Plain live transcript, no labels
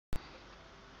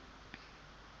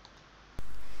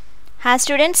Hi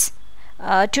students,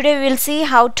 today we will see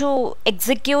how to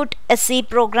execute a C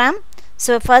program.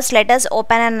 So first let us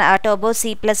open an Turbo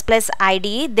C++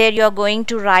 IDE. There you are going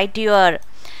to write your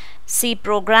C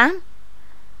program.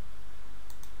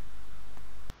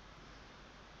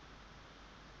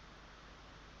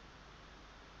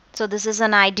 So this is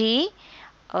an IDE.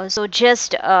 So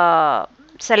just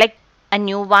select a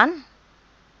new one.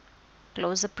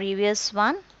 Close the previous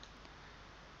one.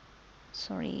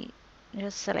 Sorry,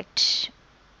 just select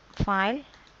file,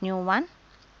 new one.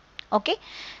 Okay,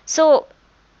 so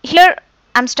here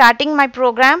I'm starting my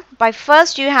program. By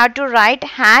first you have to write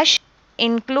hash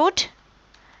include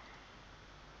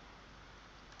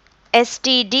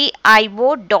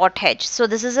stdio.h. So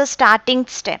this is a starting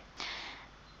step,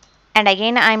 and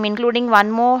again I'm including one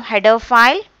more header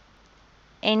file,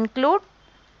 include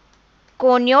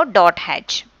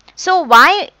conio.h. So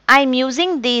why I'm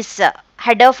using these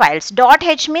header files?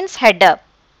 .h means header.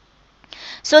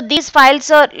 So these files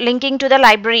are linking to the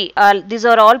library. These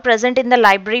are all present in the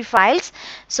library files.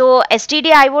 So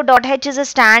stdio.h is a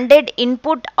standard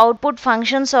input output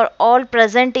functions are all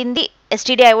present in the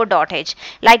stdio.h,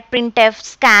 like printf,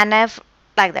 scanf,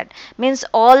 like that. Means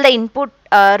all the input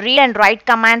read and write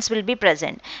commands will be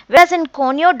present. Whereas in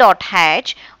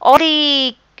conio.h, all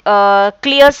the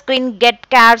clear screen, get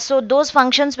char, so those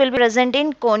functions will be present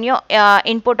in conio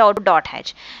input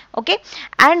output.h. Okay,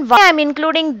 and why I'm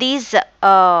including these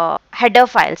header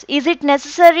files? Is it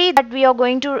necessary that we are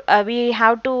going to we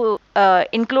have to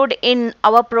include in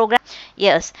our program?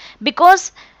 Yes,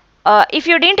 because if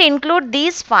you didn't include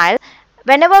these files,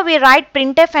 whenever we write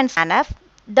printf and scanf,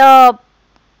 the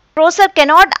processor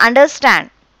cannot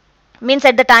understand. Means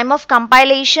at the time of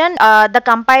compilation, the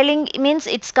compiling means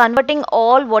it's converting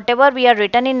all whatever we are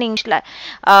written in English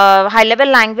high level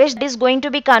language, that is going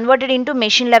to be converted into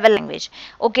machine level language.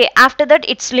 Okay, after that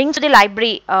it's linked to the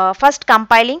library, first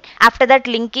compiling, after that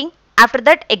linking, after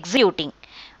that executing.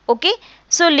 Okay,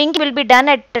 so link will be done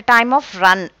at the time of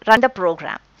run the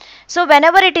program. So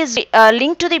whenever it is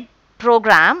linked to the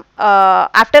program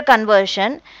after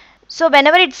conversion, so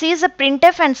whenever it sees a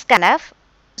printf and scanf,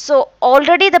 so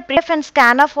already the printf and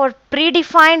scanf are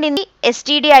predefined in the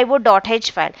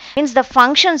stdio.h file. Means the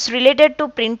functions related to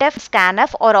printf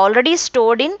scanf are already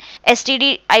stored in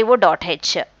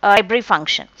stdio.h library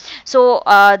function. So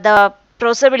the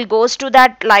processor will goes to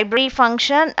that library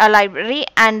function library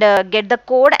and get the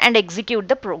code and execute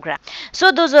the program.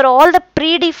 So those are all the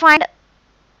predefined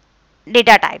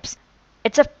data types.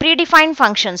 It's a predefined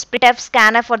functions. Printf,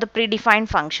 scanf for the predefined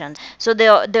functions. So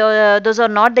those are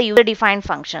not the user defined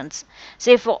functions.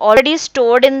 So if already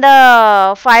stored in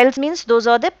the files, means those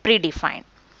are the predefined.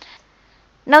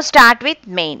 Now start with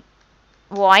main.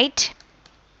 Void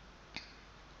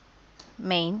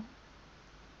main.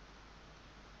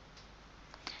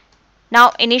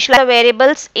 Now initialize the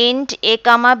variables int a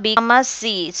comma b comma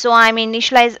c. So I'm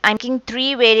making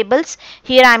three variables.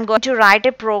 Here I'm going to write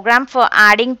a program for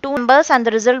adding two numbers, and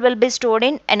the result will be stored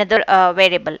in another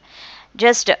variable.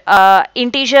 Just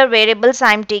integer variables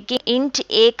I'm taking int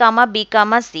a comma b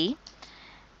comma c.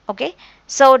 Okay,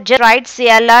 so just write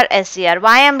CLR SCR.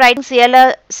 Why I'm writing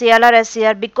CLR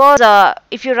SCR? Because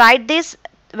if you write this,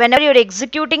 whenever you're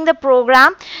executing the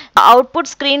program, the output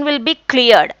screen will be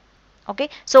cleared. Okay,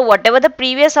 so whatever the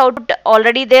previous output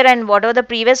already there and whatever the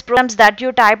previous programs that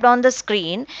you typed on the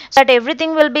screen, so that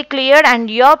everything will be cleared and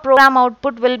your program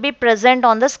output will be present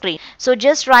on the screen. So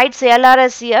just write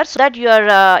CLRS here so that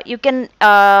you can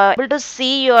able to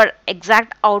see your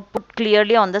exact output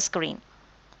clearly on the screen.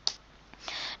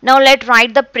 Now let's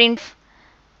write the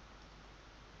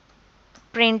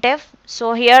printf.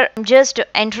 So here I'm just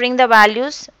entering the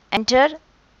values. Enter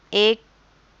a.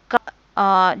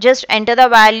 Just enter the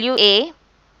value a.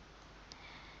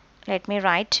 Let me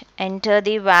write, enter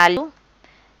the value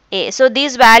a. So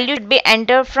these values should be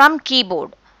entered from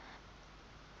keyboard.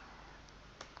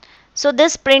 So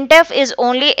this printf is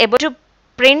only able to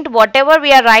print whatever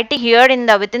we are writing here in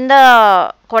the within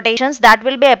the quotations, that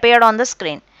will be appeared on the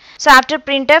screen. So after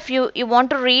printf, you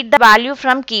want to read the value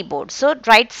from keyboard. So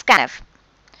write scanf.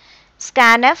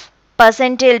 Scanf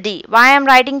 %d. Why I am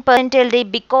writing %d?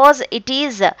 Because it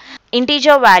is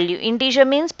integer value. Integer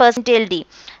means %d.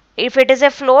 If it is a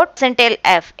float,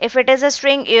 %f. If it is a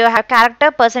string, you have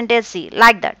character %c,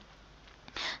 like that.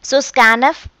 So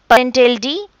scanf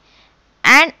 %d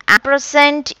and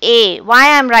 %a. Why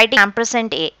I am writing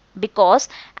 %a? Because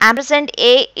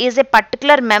 %a is a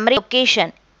particular memory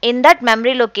location. In that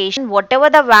memory location,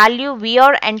 whatever the value we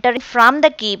are entering from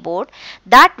the keyboard,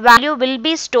 that value will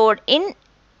be stored in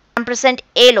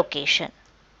 %a location.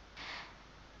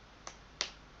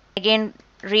 Again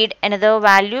read another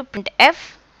value,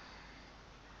 printf.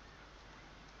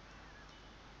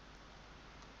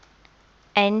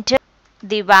 enter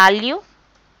the value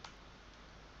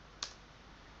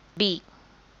B.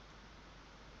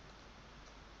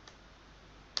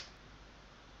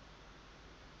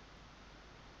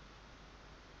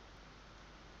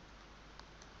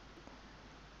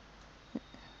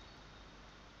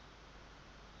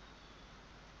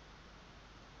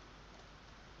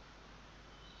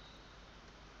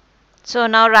 So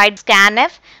now write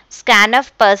scanf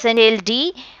percentile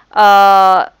D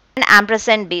and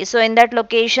ampersand B. So in that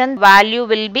location value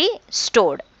will be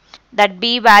stored. That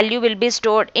B value will be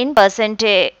stored in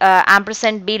percentage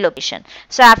ampersand B location.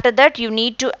 So after that you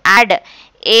need to add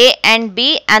A and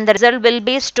B and the result will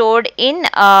be stored in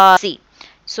C.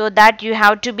 So that you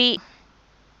have to be.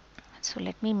 So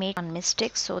let me make one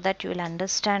mistake so that you will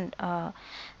understand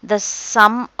the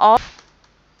sum of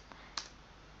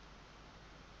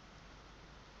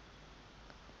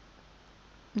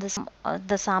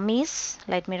the sum is,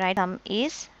 let me write sum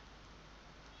is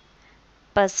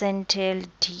percentile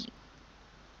D.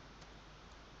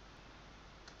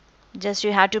 Just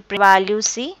you have to print value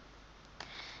C,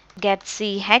 get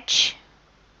CH,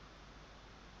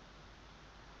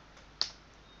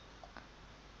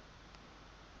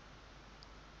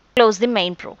 close the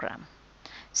main program.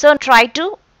 So try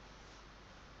to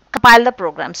compile the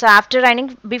program. So after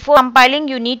running, before compiling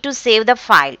you need to save the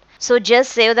file. So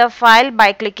just save the file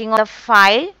by clicking on the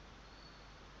file.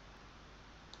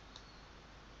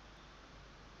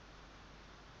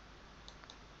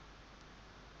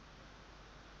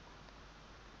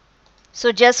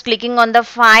 So just clicking on the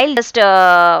file, just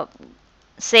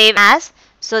save as.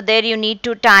 So there you need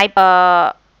to type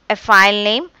a file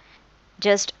name.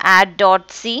 Just add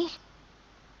 .c.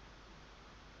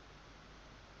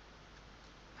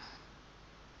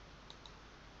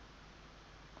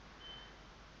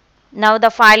 Now the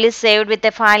file is saved with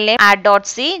the file name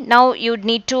add.c. Now you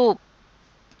need to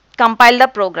compile the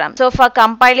program. So for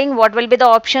compiling, what will be the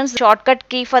options? Shortcut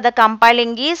key for the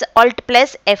compiling is Alt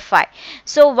plus F5.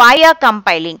 So why are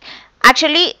compiling?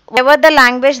 Actually, whatever the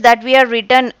language that we are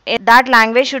written, that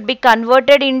language should be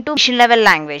converted into machine level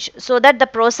language so that the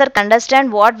processor can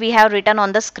understand what we have written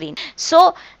on the screen.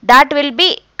 So that will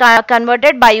be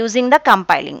converted by using the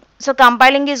compiling. So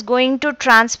compiling is going to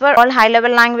transfer all high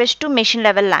level language to machine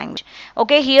level language.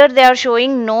 Okay, here they are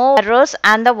showing no errors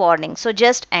and the warning. So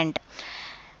just enter.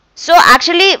 So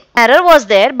actually error was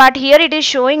there, but here it is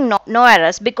showing no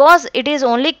errors because it is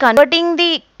only converting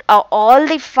the all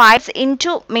the files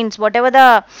into, means whatever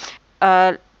the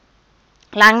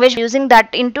language using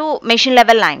that into machine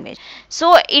level language.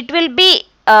 So it will be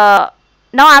now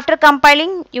after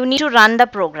compiling you need to run the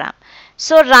program.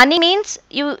 So running means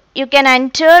you can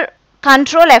enter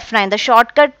Control F9. The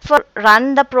shortcut for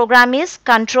run the program is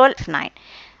Control F9.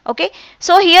 Okay,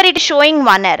 so here it is showing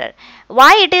one error.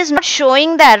 Why it is not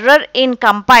showing the error in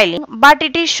compiling, but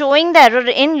it is showing the error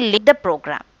in link the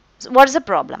program? So what's the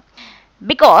problem?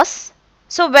 Because,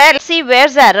 so where, see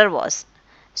where's the error was.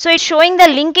 So it's showing the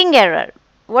linking error.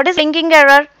 What is linking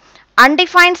error?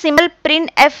 Undefined symbol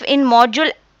printf in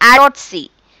module add.c.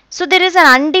 So there is an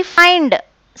undefined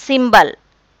symbol.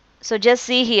 So just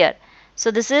see here.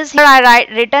 So this is here I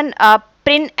written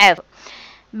printf.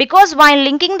 Because while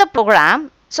linking the program,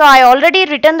 so I already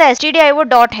written the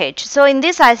stdio.h. So in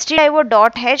this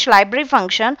stdio.h library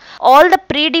function, all the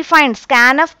predefined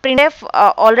scanf, printf,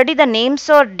 already the names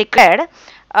are declared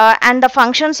and the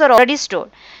functions are already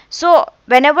stored. So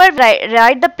whenever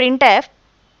write the printf,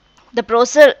 the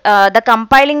processor, the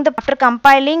compiling, after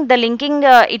compiling the linking,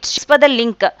 it's for the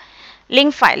link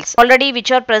files already which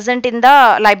are present in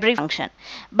the library function.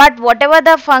 But whatever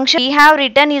the function we have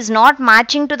written is not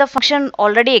matching to the function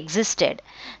already existed.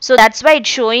 So that's why it's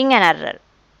showing an error.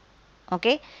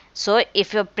 Okay. So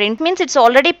if your print means it's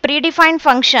already predefined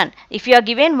function. If you are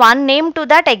given one name to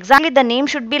that, exactly the name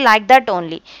should be like that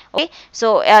only. Okay.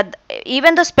 So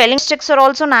even the spelling mistakes are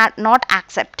also not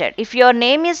accepted. If your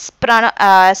name is spelled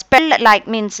like,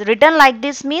 means written like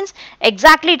this, means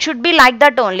exactly it should be like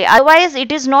that only. Otherwise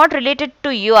it is not related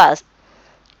to yours.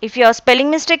 If your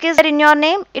spelling mistake is there in your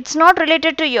name, it's not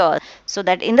related to yours. So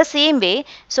that in the same way,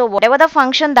 so whatever the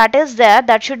function that is there,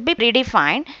 that should be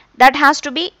predefined, that has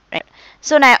to be.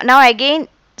 So now again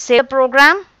save the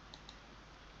program.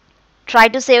 Try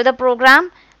to save the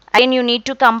program. Again you need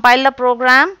to compile the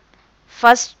program.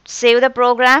 First save the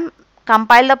program,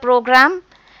 compile the program,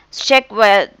 check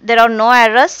where there are no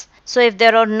errors. So if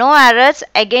there are no errors,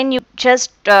 again you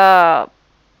just run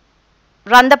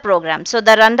the program. So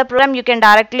the run the program, you can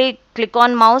directly click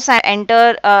on mouse and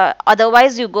enter,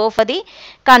 otherwise you go for the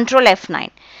Control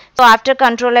F9. So after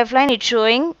Control F9 it's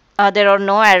showing there are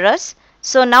no errors.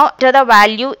 So now enter the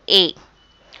value A.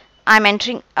 I'm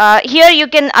entering. Here you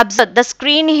can observe the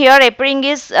screen here appearing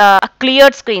is a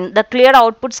cleared screen, the clear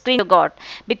output screen you got,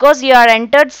 because you are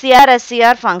entered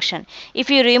CRSCR function. If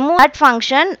you remove that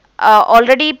function,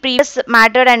 already previous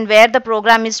matter and where the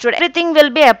program is stored, everything will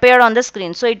be appeared on the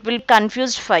screen. So it will be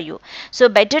confused for you. So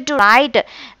better to write,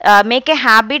 make a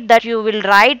habit that you will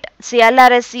write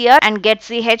CLRSCR and get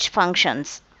CH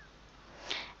functions.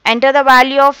 Enter the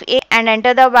value of A and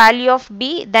enter the value of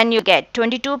B, then you get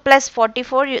 22 plus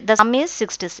 44, the sum is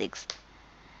 66.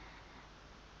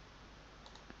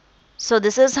 So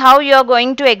this is how you are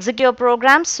going to execute your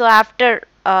program. So after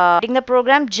getting the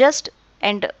program, just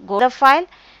go to the file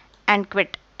and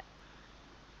quit.